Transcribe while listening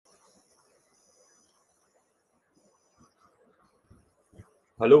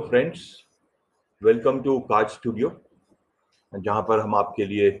Hello friends, welcome to cause studio. जहाँ पर हम आपके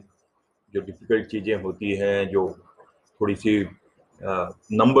लिए जो डिफ़िकल्ट चीज़ें होती हैं, जो थोड़ी सी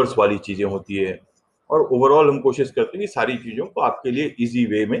नंबर्स वाली चीज़ें होती है, और ओवरऑल हम कोशिश करते हैं कि सारी चीज़ों को आपके लिए इजी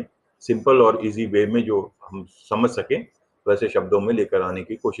वे में, सिंपल और इजी वे में जो हम समझ सकें वैसे शब्दों में लेकर आने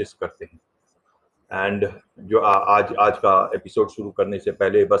की कोशिश करते हैं। एंड जो आज आज का एपिसोड शुरू करने से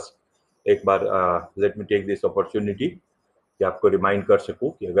पहले बस एक बार let me take this opportunity कि आपको रिमाइंड कर सकूं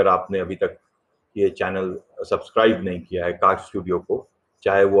कि अगर आपने अभी तक ये चैनल सब्सक्राइब नहीं किया है काज स्टूडियो को,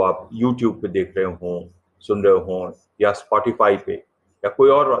 चाहे वो आप यूट्यूब पे देख रहे हों, सुन रहे हों, या स्पॉटिफाई पे या कोई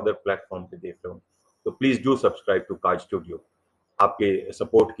और अदर प्लेटफॉर्म पे देख रहे हो, तो please do subscribe to cause studio. आपके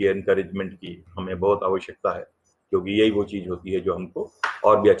सपोर्ट की, एनकरेजमेंट की हमें बहुत आवश्यकता है, क्योंकि यही वो चीज होती है जो हमको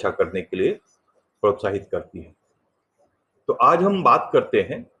और भी अच्छा करने के लिए प्रोत्साहित करती है। तो आज हम बात करते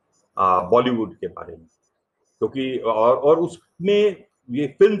हैं बॉलीवुड के बारे में, क्योंकि और उसमें ये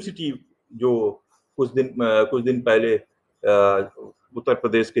फिल्म सिटी जो कुछ दिन पहले उत्तर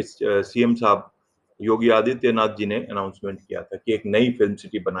प्रदेश के सीएम साहब योगी आदित्यनाथ जी ने अनाउंसमेंट किया था कि एक नई फिल्म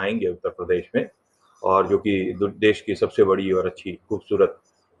सिटी बनाएंगे उत्तर प्रदेश में, और जो कि देश की सबसे बड़ी और अच्छी खूबसूरत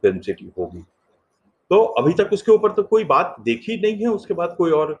फिल्म सिटी होगी। तो अभी तक उसके ऊपर तो कोई बात देखी नहीं है, उसके बाद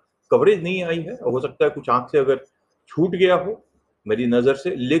कोई और कवरेज नहीं आई है। हो सकता है कुछ आंख से अगर छूट गया हो मेरी नजर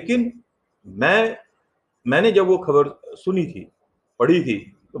से, लेकिन मैंने जब वो खबर सुनी थी, पढ़ी थी,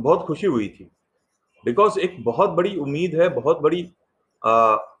 तो बहुत खुशी हुई थी। बिकॉज एक बहुत बड़ी उम्मीद है, बहुत बड़ी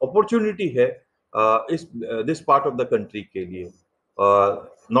अपॉर्चुनिटी है इस this part of the country के लिए,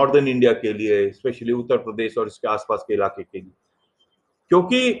 नॉर्दर्न इंडिया के लिए, स्पेशली उत्तर प्रदेश और इसके आसपास के इलाके के लिए।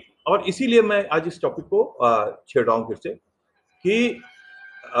 क्योंकि और इसीलिए मैं आज इस टॉपिक को छेड़ रहा हूँ फिर से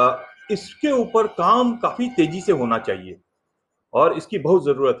कि इसके ऊपर काम काफी तेजी से होना चाहिए और इसकी बहुत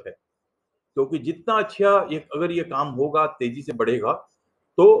जरूरत है। क्योंकि जितना अच्छा ये अगर ये काम होगा, तेजी से बढ़ेगा,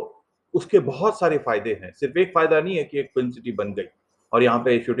 तो उसके बहुत सारे फायदे हैं। सिर्फ एक फायदा नहीं है कि एक फिल्म सिटी बन गई और यहाँ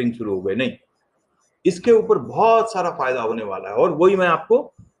पे शूटिंग शुरू हो गई, नहीं, इसके ऊपर बहुत सारा फायदा होने वाला है, और वही मैं आपको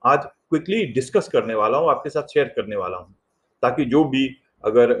आज क्विकली डिस्कस करने वाला हूँ, आपके साथ शेयर करने वाला हूँ, ताकि जो भी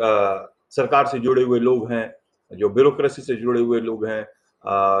अगर सरकार से जुड़े हुए लोग हैं, जो ब्यूरोक्रेसी से जुड़े हुए लोग हैं,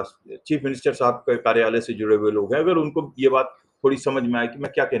 चीफ मिनिस्टर साहब के कार्यालय से जुड़े हुए लोग हैं, अगर उनको ये बात थोड़ी समझ में आए कि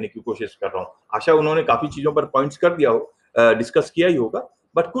मैं क्या कहने की कोशिश कर रहा हूँ। आशा उन्होंने काफी चीजों पर पॉइंट्स कर दिया हो, डिस्कस किया ही होगा,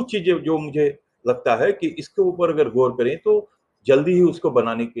 बट कुछ चीजें जो मुझे लगता है कि इसके ऊपर अगर गौर करें तो जल्दी ही उसको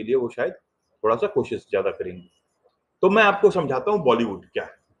बनाने के लिए वो शायद थोड़ा सा कोशिश ज्यादा करेंगे। तो मैं आपको समझाता हूँ बॉलीवुड क्या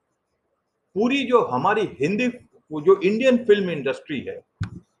है। पूरी जो हमारी हिंदी, जो इंडियन फिल्म इंडस्ट्री है,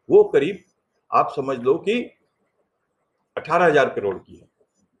 वो करीब आप समझ लो कि 18,000 करोड़ की है,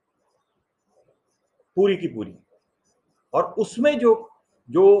 पूरी की पूरी। और उसमें जो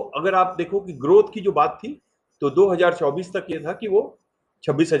जो अगर आप देखो कि ग्रोथ की जो बात थी, तो 2024 तक ये था कि वो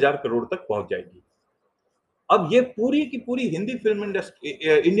 26,000 करोड़ तक पहुंच जाएगी। अब ये पूरी की पूरी Hindi film industry,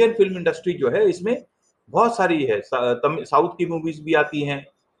 Indian film industry जो है, इसमें बहुत सारी है। साउथ की मूवीज भी आती हैं,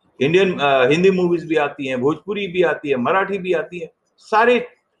 इंडियन हिंदी मूवीज भी आती हैं, भोजपुरी भी आती है, मराठी भी आती है। सारे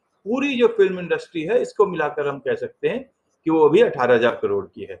पूरी जो फिल्म इंडस्ट्री है, इसको मिलाकर हम कह सकते हैं कि वो अभी 18,000 करोड़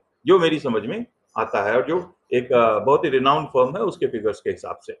की है, जो मेरी समझ में आता है, और जो एक बहुत ही रिनाउंड फर्म है उसके फिगर्स के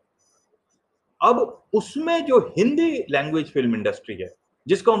हिसाब से। अब उसमें जो हिंदी लैंग्वेज फिल्म इंडस्ट्री है,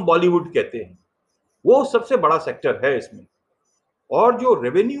 जिसको हम बॉलीवुड कहते हैं, वो सबसे बड़ा सेक्टर है इसमें। और जो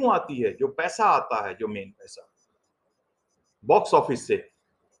रेवेन्यू आती है, जो पैसा आता है, जो मेन पैसा बॉक्स ऑफिस से,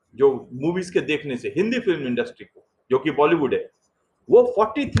 जो मूवीज के देखने से हिंदी फिल्म इंडस्ट्री को, जो कि बॉलीवुड है, वो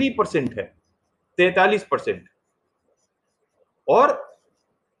 43% है, 43%। और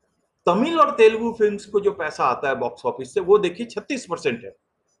तमिल और तेलुगु फिल्म्स को जो पैसा आता है बॉक्स ऑफिस से, वो देखिए 36% है।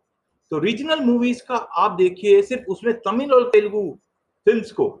 तो रीजनल मूवीज का आप देखिए, सिर्फ उसमें तमिल और तेलुगु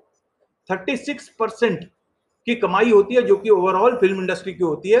फिल्म्स को 36% की कमाई होती है, जो कि ओवरऑल फिल्म इंडस्ट्री की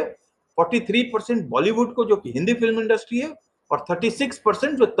होती है। 43% बॉलीवुड को, जो कि हिंदी फिल्म इंडस्ट्री है, और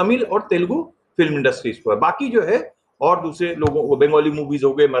 36% जो तमिल और तेलुगु फिल्म इंडस्ट्रीज को है। बाकी जो है और दूसरे लोगों को, बंगाली मूवीज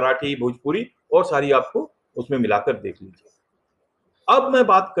हो गए, मराठी, भोजपुरी, और सारी आपको उसमें मिलाकर देख लीजिए। अब मैं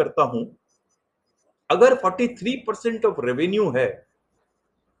बात करता हूं, अगर 43% ऑफ रेवेन्यू है,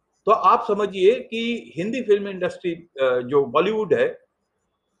 तो आप समझिए कि हिंदी फिल्म इंडस्ट्री, जो बॉलीवुड है,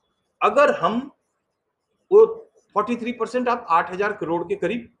 अगर हम वो 43%, आप 8,000 करोड़ के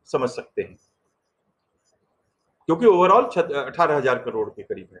करीब समझ सकते हैं, क्योंकि ओवरऑल 18,000 करोड़ के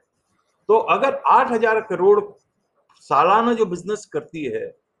करीब है। तो अगर 8,000 करोड़ सालाना जो बिजनेस करती है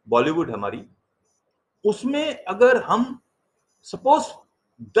बॉलीवुड हमारी, उसमें अगर हम सपोज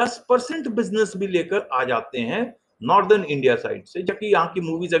 10% बिजनेस भी लेकर आ जाते हैं नॉर्दर्न इंडिया साइड से, जबकि यहाँ की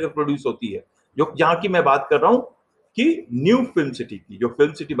मूवीज अगर प्रोड्यूस होती है, जो जहां की मैं बात कर रहा हूं, कि न्यू फिल्म सिटी की, जो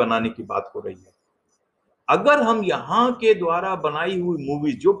फिल्म सिटी बनाने की बात हो रही है, अगर हम यहाँ के द्वारा बनाई हुई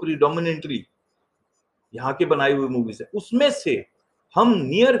मूवीज, जो प्रीडोमिनेंटली यहाँ के बनाई हुई मूवीज है, उसमें से हम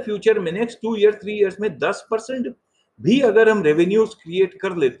नियर फ्यूचर में नेक्स्ट 2 ईयर 3 ईयर्स में 10% भी अगर हम रेवेन्यूज क्रिएट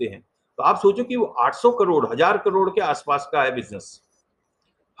कर लेते हैं, तो आप सोचो कि वो 800 करोड़ 1000 करोड़ के आसपास का है बिजनेस।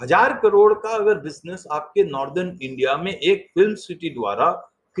 1000 करोड़ का अगर बिजनेस आपके नॉर्दर्न इंडिया में एक फिल्म सिटी द्वारा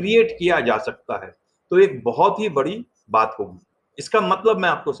क्रिएट किया जा सकता है, तो एक बहुत ही बड़ी बात होगी। इसका मतलब मैं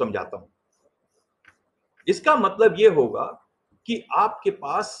आपको समझाता हूं। इसका मतलब ये होगा कि आपके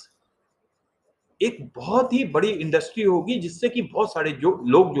पास एक बहुत ही बड़ी इंडस्ट्री होगी, जिससे कि बहुत सारे जो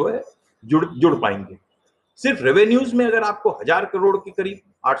लोग जो है जुड़ पाएंगे। सिर्फ रेवेन्यूज में अगर आपको 1000 करोड़ के करीब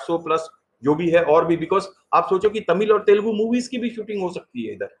 800 प्लस जो भी है, और भी, बिकॉज आप सोचो कि तमिल और तेलुगु मूवीज की भी शूटिंग हो सकती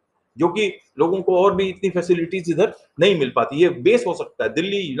है इधर, जो कि लोगों को और भी इतनी फैसिलिटीज इधर नहीं मिल पाती। ये बेस हो सकता है,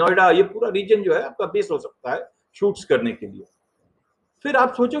 दिल्ली नोएडा ये पूरा रीजन जो है आपका बेस हो सकता है शूट्स करने के लिए। फिर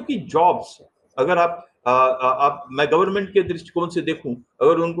आप सोचो कि जॉब्स, अगर आप मैं गवर्नमेंट के दृष्टिकोण से देखूं,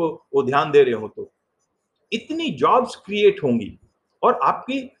 अगर उनको वो ध्यान दे रहे हो, तो इतनी जॉब्स क्रिएट होंगी, और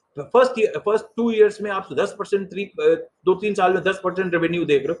आपकी फर्स्ट 2 ईयर्स में आप 10%, 2-3 साल में 10% रेवेन्यू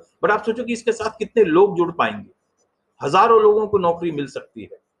देख रहे हो, बट आप सोचो कि इसके साथ कितने लोग जुड़ पाएंगे। हजारों लोगों को नौकरी मिल सकती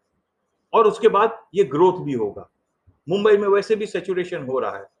है, और उसके बाद ये ग्रोथ भी होगा। मुंबई में वैसे भी सेचुरेशन हो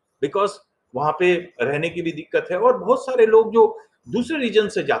रहा है, बिकॉज वहां पे रहने की भी दिक्कत है, और बहुत सारे लोग जो दूसरे रीजन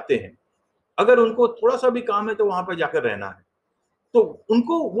से जाते हैं, अगर उनको थोड़ा सा भी काम है तो वहां पर जाकर रहना है, तो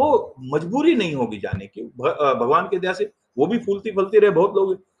उनको वो मजबूरी नहीं होगी जाने की। भगवान के दया से वो भी फूलती फलती रहे, बहुत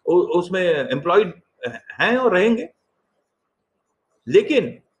लोग उसमें एम्प्लॉयड हैं और रहेंगे।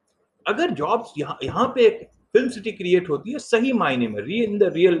 लेकिन अगर जॉब्स यहाँ पे एक फिल्म सिटी क्रिएट होती है सही मायने में, इन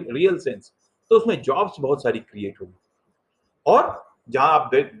द रियल सेंस, तो उसमें जॉब्स बहुत सारी क्रिएट होगी। और जहां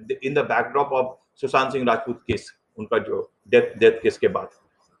आप in the backdrop of Sushant Singh Rajput case, उनका जो डेथ केस के बाद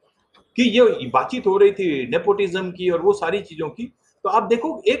कि ये बातचीत हो रही थी नेपोटिज्म की और वो सारी चीजों की, तो आप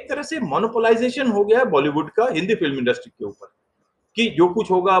देखो एक तरह से मोनोपोलाइजेशन हो गया है बॉलीवुड का हिंदी फिल्म इंडस्ट्री के ऊपर, कि जो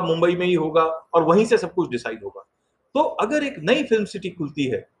कुछ होगा मुंबई में ही होगा और वहीं से सब कुछ डिसाइड होगा। तो अगर एक नई फिल्म सिटी खुलती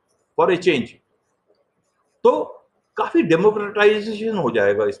है फॉर ए चेंज, तो काफी डेमोक्रेटाइजेशन हो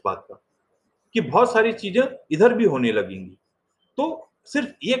जाएगा इस बात का, कि बहुत सारी चीजें इधर भी होने लगेंगी। तो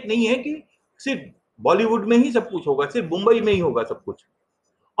सिर्फ एक नहीं है कि सिर्फ बॉलीवुड में ही सब कुछ होगा, सिर्फ मुंबई में ही होगा सब कुछ,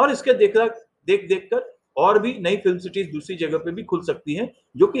 और इसके देख देख कर और भी नई फिल्म सिटीज दूसरी जगह पे भी खुल सकती हैं,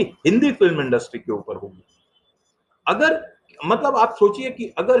 जो कि हिंदी फिल्म इंडस्ट्री के ऊपर होगी। अगर मतलब आप सोचिए कि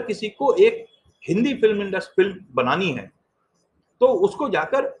अगर किसी को एक हिंदी फिल्म बनानी है, तो उसको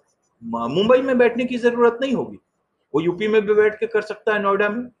जाकर मुंबई में बैठने की जरूरत नहीं होगी, वो यूपी में भी बैठ के कर सकता है, नोएडा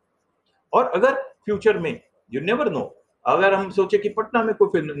में। और अगर फ्यूचर में, यू नेवर नो, अगर हम सोचे कि पटना में कोई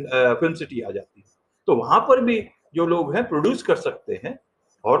फिल्म सिटी आ जाती है, तो वहां पर भी जो लोग हैं प्रोड्यूस कर सकते हैं,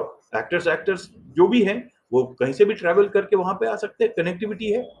 और एक्टर्स जो भी हैं वो कहीं से भी ट्रैवल करके वहां पे आ सकते हैं,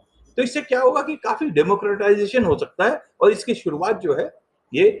 कनेक्टिविटी है। तो इससे क्या होगा कि काफी डेमोक्रेटाइजेशन हो सकता है, और इसकी शुरुआत जो है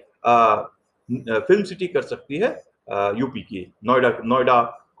ये फिल्म सिटी कर सकती है यूपी की नोएडा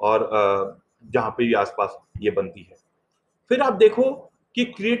और जहां पे भी आसपास ये बनती है। फिर आप देखो कि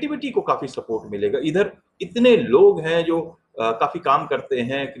क्रिएटिविटी को काफी सपोर्ट मिलेगा। इधर इतने लोग हैं जो काफी काम करते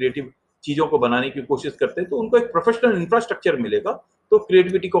हैं, क्रिएटिव चीजों को बनाने की कोशिश करते हैं, तो उनको एक प्रोफेशनल इंफ्रास्ट्रक्चर मिलेगा, तो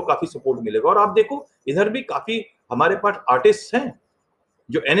क्रिएटिविटी को काफी सपोर्ट मिलेगा। और आप देखो इधर भी काफी हमारे पास आर्टिस्ट हैं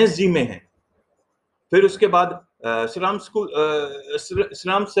जो एनएसजी में हैं, फिर उसके बाद श्रीराम स्कूल,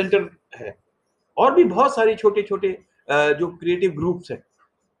 श्रीराम सेंटर है, और भी बहुत सारी छोटे छोटे जो क्रिएटिव ग्रुप्स हैं,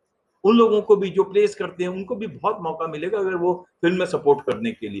 उन लोगों को भी जो प्लेस करते हैं उनको भी बहुत मौका मिलेगा अगर वो फिल्म में सपोर्ट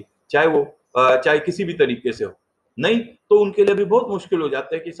करने के लिए, चाहे किसी भी तरीके से हो। नहीं तो उनके लिए भी बहुत मुश्किल हो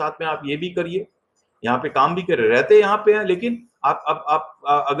जाता है कि साथ में आप ये भी करिए, यहाँ पे काम भी कर रहते यहाँ पे हैं, लेकिन आप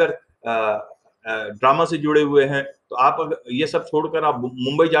अगर ड्रामा से जुड़े हुए हैं, तो आप अगर ये सब छोड़कर आप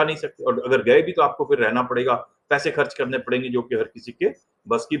मुंबई जा नहीं सकते, और अगर गए भी तो आपको फिर रहना पड़ेगा, पैसे खर्च करने पड़ेंगे, जो कि हर किसी के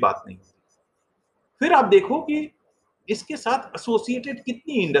बस की बात नहीं होती। फिर आप देखो कि इसके साथ एसोसिएटेड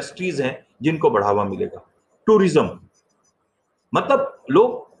कितनी इंडस्ट्रीज हैं जिनको बढ़ावा मिलेगा। टूरिज्म,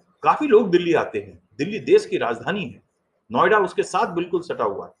 मतलब काफी लोग दिल्ली आते हैं, दिल्ली देश की राजधानी है, नोएडा उसके साथ बिल्कुल सटा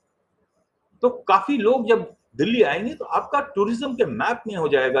हुआ है, तो काफी लोग जब दिल्ली आएंगे तो आपका टूरिज्म के मैप में हो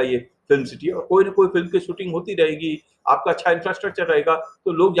जाएगा ये फिल्म सिटी, और कोई ना कोई फिल्म की शूटिंग होती रहेगी, आपका अच्छा इंफ्रास्ट्रक्चर रहेगा,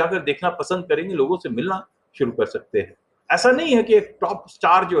 तो लोग जाकर देखना पसंद करेंगे, लोगों से मिलना शुरू कर सकते हैं। ऐसा नहीं है कि एक टॉप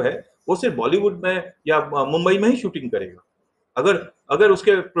स्टार जो है वो सिर्फ बॉलीवुड में या मुंबई में ही शूटिंग करेगा। अगर अगर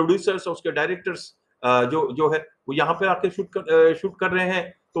उसके प्रोड्यूसर्स और उसके डायरेक्टर्स जो जो है वो यहाँ पे आके शूट कर रहे हैं,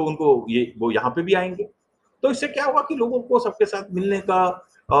 तो वो यहाँ पे भी आएंगे। तो इससे क्या होगा कि लोगों को सबके साथ मिलने का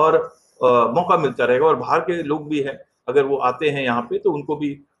और मौका मिलता रहेगा। और बाहर के लोग भी हैं, अगर वो आते हैं यहाँ पे तो उनको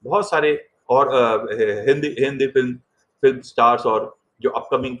भी बहुत सारे और हिंदी हिंदी फिल्म स्टार्स और जो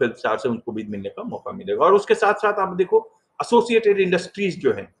अपकमिंग फिल्म स्टार्स हैं उनको भी मिलने का मौका मिलेगा। और उसके साथ साथ आप देखो एसोसिएटेड इंडस्ट्रीज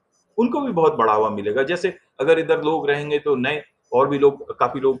जो हैं उनको भी बहुत बढ़ावा मिलेगा। जैसे अगर इधर लोग रहेंगे तो नए और भी लोग,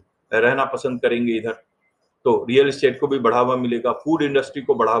 काफी लोग रहना पसंद करेंगे इधर, तो रियल एस्टेट को भी बढ़ावा मिलेगा, फूड इंडस्ट्री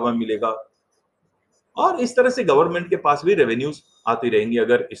को बढ़ावा मिलेगा, और इस तरह से गवर्नमेंट के पास भी रेवेन्यूज आती रहेंगी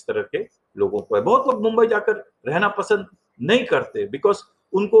अगर इस तरह के लोगों को है। बहुत लोग मुंबई जाकर रहना पसंद नहीं करते बिकॉज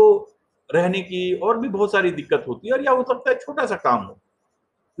उनको रहने की और भी बहुत सारी दिक्कत होती है, और या हो सकता है छोटा सा काम हो,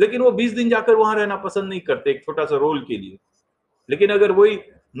 लेकिन वो 20 दिन जाकर वहां रहना पसंद नहीं करते एक छोटा सा रोल के लिए। लेकिन अगर वही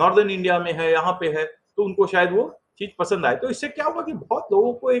नॉर्दर्न इंडिया में है, यहाँ पे है, तो उनको शायद वो चीज पसंद आए। तो इससे क्या होगा कि बहुत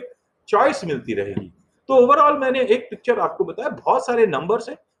लोगों को एक चॉइस मिलती रहेगी। तो ओवरऑल मैंने एक पिक्चर आपको बताया, बहुत सारे नंबर्स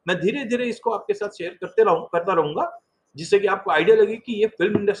हैं, मैं धीरे धीरे इसको आपके साथ शेयर करता रहूंगा, जिससे कि आपको आइडिया लगे कि ये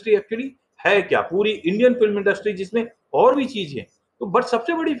फिल्म इंडस्ट्री एक्चुअली है क्या, पूरी इंडियन फिल्म इंडस्ट्री जिसमें और भी चीजें। तो बट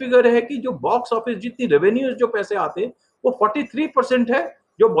सबसे बड़ी फिगर है कि जो बॉक्स ऑफिस जितनी रेवेन्यूज जो पैसे आते हैं वो 43% है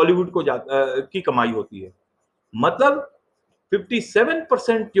जो बॉलीवुड को की कमाई होती है। मतलब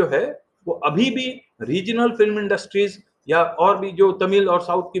 57% जो है वो अभी भी रीजनल फिल्म इंडस्ट्रीज या और भी जो तमिल और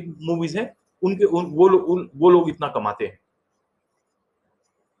साउथ की मूवीज हैं उनके वो लोग इतना कमाते हैं।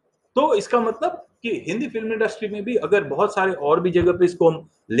 तो इसका मतलब कि हिंदी फिल्म इंडस्ट्री में भी अगर बहुत सारे और भी जगह पे इसको हम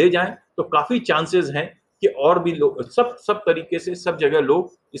ले जाएं तो काफी चांसेस हैं कि और भी लोग सब तरीके से सब जगह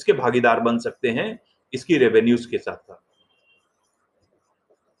लोग इसके भागीदार बन सकते हैं इसकी रेवेन्यूज के साथ साथ।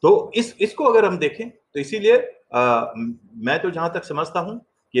 तो इसको अगर हम देखें तो इसीलिए मैं तो जहां तक समझता हूं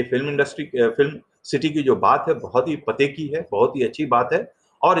कि फिल्म इंडस्ट्री, फिल्म सिटी की जो बात है बहुत ही पते की है, बहुत ही अच्छी बात है,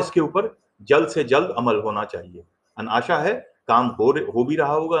 और इसके ऊपर जल्द से जल्द अमल होना चाहिए। आशा है काम हो भी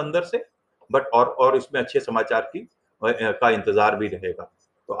रहा होगा अंदर से, बट और इसमें अच्छे समाचार का इंतजार भी रहेगा।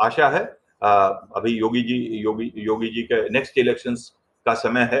 तो आशा है अभी योगी जी के नेक्स्ट इलेक्शंस का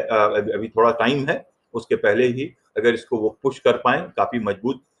समय है, अभी थोड़ा टाइम है, उसके पहले ही अगर इसको वो पुश कर पाए, काफी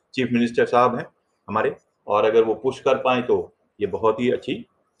मजबूत चीफ मिनिस्टर साहब हैं हमारे, और अगर वो पुश कर पाए तो ये बहुत ही अच्छी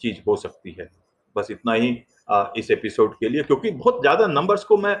चीज हो सकती है। बस इतना ही इस एपिसोड के लिए, क्योंकि बहुत ज्यादा नंबर्स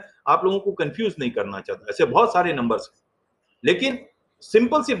को मैं आप लोगों को कंफ्यूज नहीं करना चाहता, ऐसे बहुत सारे नंबर्स हैं, लेकिन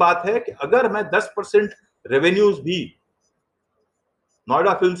सिंपल सी बात है कि अगर मैं 10% रेवेन्यूज भी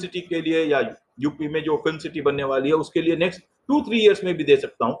नोएडा फिल्म सिटी के लिए या यूपी में जो फिल्म सिटी बनने वाली है उसके लिए नेक्स्ट 2-3 इयर्स में भी दे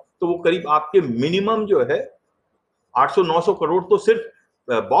सकता हूं, तो वो करीब आपके मिनिमम जो है 800-900 करोड़ तो सिर्फ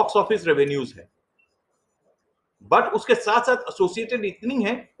बॉक्स ऑफिस रेवेन्यूज है। बट उसके साथ साथ एसोसिएटेड इतनी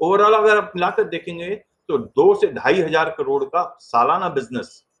है, ओवरऑल अगर आप मिलाकर देखेंगे तो 2 से 2,500 करोड़ का सालाना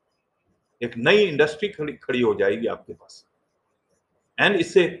बिजनेस, एक नई इंडस्ट्री खड़ी हो जाएगी आपके पास। एंड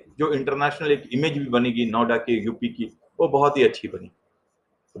इससे जो इंटरनेशनल एक इमेज भी बनेगी नोएडा के, यूपी की, वो बहुत ही अच्छी बनी।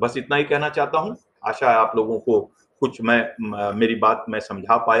 तो बस इतना ही कहना चाहता हूं। आशा है आप लोगों को कुछ मेरी बात मैं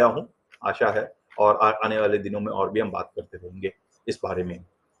समझा पाया हूं, आशा है। और आने वाले दिनों में और भी हम बात करते रहेंगे इस बारे में,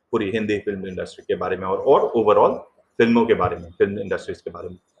 पूरी हिंदी फिल्म इंडस्ट्री के बारे में और ओवरऑल फिल्मों के बारे में, फिल्म इंडस्ट्रीज के बारे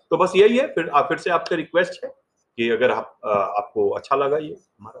में। तो बस यही है। फिर से आपसे रिक्वेस्ट है कि अगर आपको अच्छा लगा ये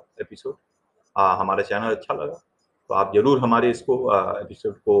हमारा एपिसोड, हमारा चैनल अच्छा लगा, तो आप जरूर हमारे इसको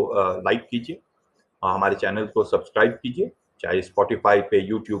एपिसोड को लाइक कीजिए, हमारे चैनल को सब्सक्राइब कीजिए, चाहे स्पॉटिफाई पे,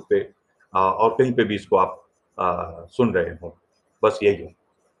 यूट्यूब पे और कहीं पे भी इसको आप सुन रहे हो। बस यही है।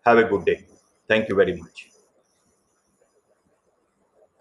 Have a good day. Thank you very much.